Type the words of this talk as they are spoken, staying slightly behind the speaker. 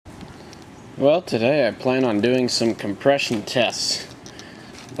Well, today I plan on doing some compression tests,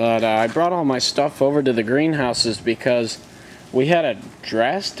 but I brought all my stuff over to the greenhouses because we had a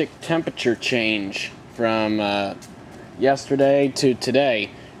drastic temperature change from yesterday to today.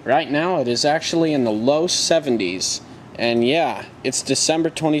 Right now it is actually in the low 70s, and yeah, it's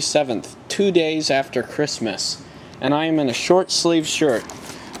December 27th, 2 days after Christmas, and I am in a short sleeve shirt.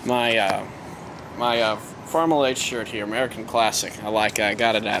 My Formal H shirt here, American Classic. I like it. I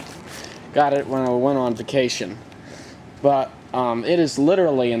got it when I went on vacation. But it is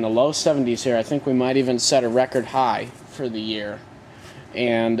literally in the low 70s here. I think we might even set a record high for the year.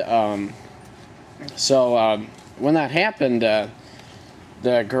 And when that happened, the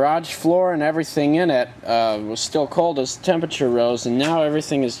garage floor and everything in it was still cold as the temperature rose, and now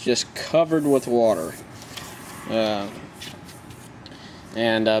everything is just covered with water.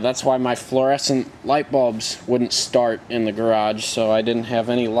 That's why my fluorescent light bulbs wouldn't start in the garage, so I didn't have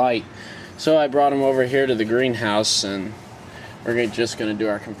any light. So I brought them over here to the greenhouse, and we're just going to do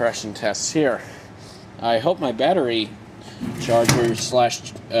our compression tests here. I hope my battery charger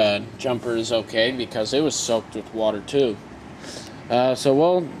slash jumper is okay, because it was soaked with water too. So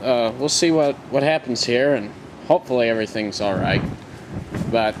we'll see what happens here, and hopefully everything's all right.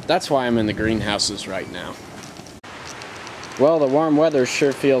 But that's why I'm in the greenhouses right now. Well, the warm weather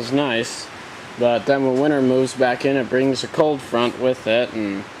sure feels nice, but then when winter moves back in, it brings a cold front with it,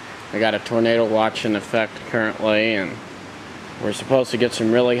 and I got a tornado watch in effect currently, and we're supposed to get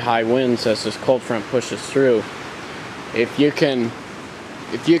some really high winds as this cold front pushes through. If you can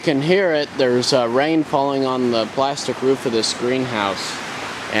hear it, there's rain falling on the plastic roof of this greenhouse,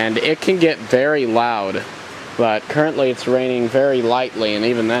 and it can get very loud, but currently it's raining very lightly, and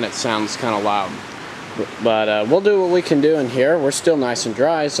even then it sounds kind of loud. But we'll do what we can do in here. We're still nice and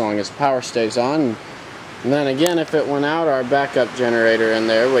dry as long as power stays on. And then again, if it went out, our backup generator in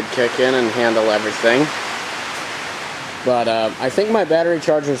there would kick in and handle everything. But I think my battery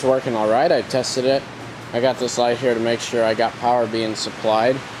charger is working alright. I tested it. I got this light here to make sure I got power being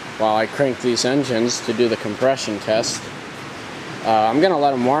supplied while I crank these engines to do the compression test. I'm going to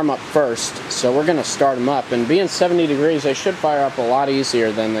let them warm up first, so we're going to start them up. And being 70 degrees, they should fire up a lot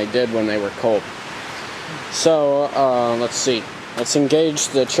easier than they did when they were cold. So, let's see. Let's engage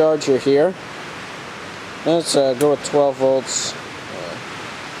the charger here. Let's go with 12 volts.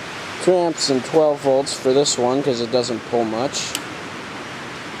 2 amps and 12 volts for this one because it doesn't pull much.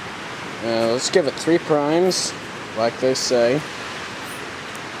 Let's give it 3 primes, like they say.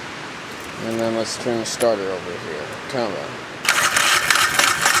 And then let's turn the starter over here. Come on.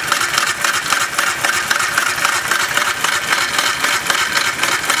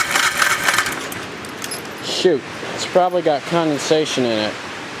 Shoot, it's probably got condensation in it.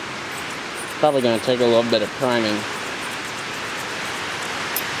 Probably going to take a little bit of priming.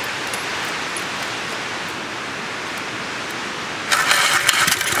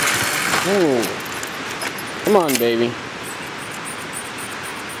 Ooh. Come on, baby.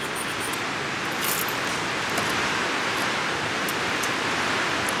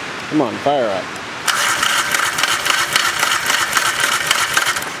 Come on, fire up.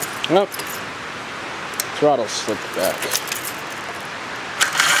 Nope. Throttle slipped back.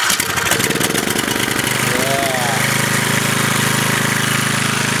 Yeah.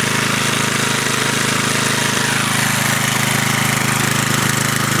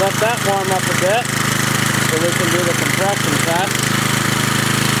 Let that warm up a bit so we can do the compression test.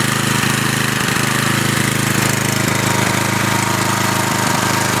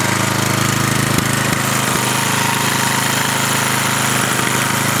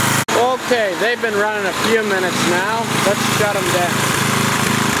 Okay, they've been running a few minutes now. Let's shut them down.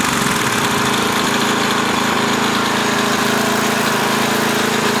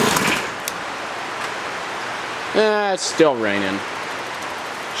 It's still raining.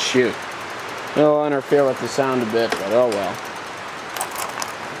 Shoot. It'll interfere with the sound a bit, but oh well.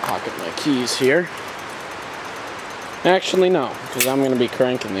 Pocket my keys here. Actually, no, because I'm going to be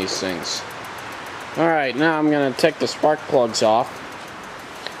cranking these things. Alright, now I'm going to take the spark plugs off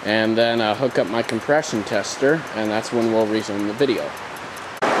and then hook up my compression tester, and that's when we'll resume the video.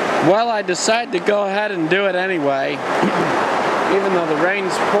 Well, I decided to go ahead and do it anyway, even though the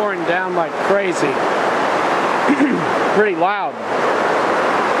rain's pouring down like crazy. Pretty loud.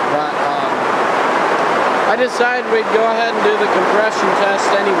 But I decided we'd go ahead and do the compression test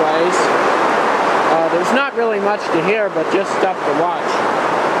anyways. There's not really much to hear, but just stuff to watch.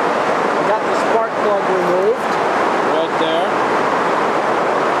 I got the spark plug removed, right there.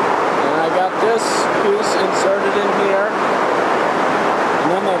 And I got this piece inserted in here. And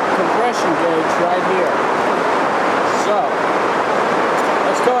then the compression gauge right here. So,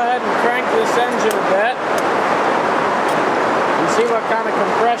 let's go ahead and crank this this engine a bit and see what kind of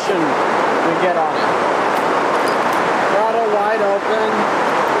compression we get on it. Throttle wide open.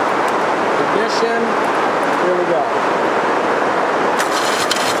 Ignition. Here we go.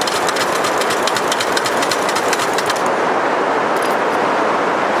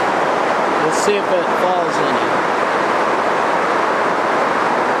 Let's see if it falls any.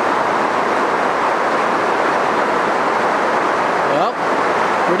 Well,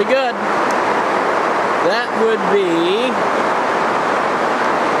 pretty good. That would be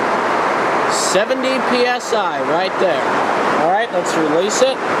 70 PSI right there. Alright, let's release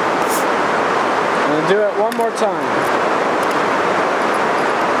it. I'm going to do it one more time.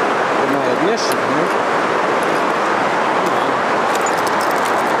 With my ignition here.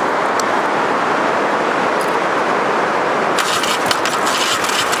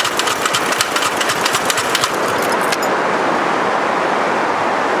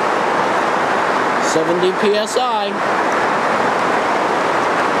 70 PSI.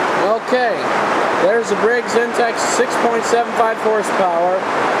 Okay, there's the Briggs Intex 6.75 horsepower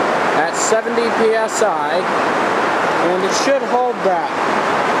at 70 PSI, and it should hold that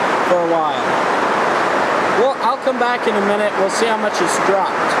for a while. Well, I'll come back in a minute. We'll see how much it's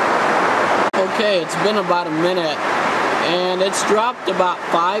dropped. Okay, it's been about a minute, and it's dropped about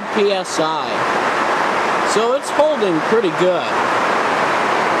 5 PSI. So it's holding pretty good.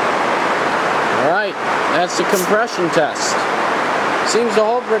 Alright, that's the compression test. Seems to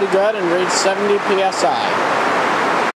hold pretty good and reads 70 PSI.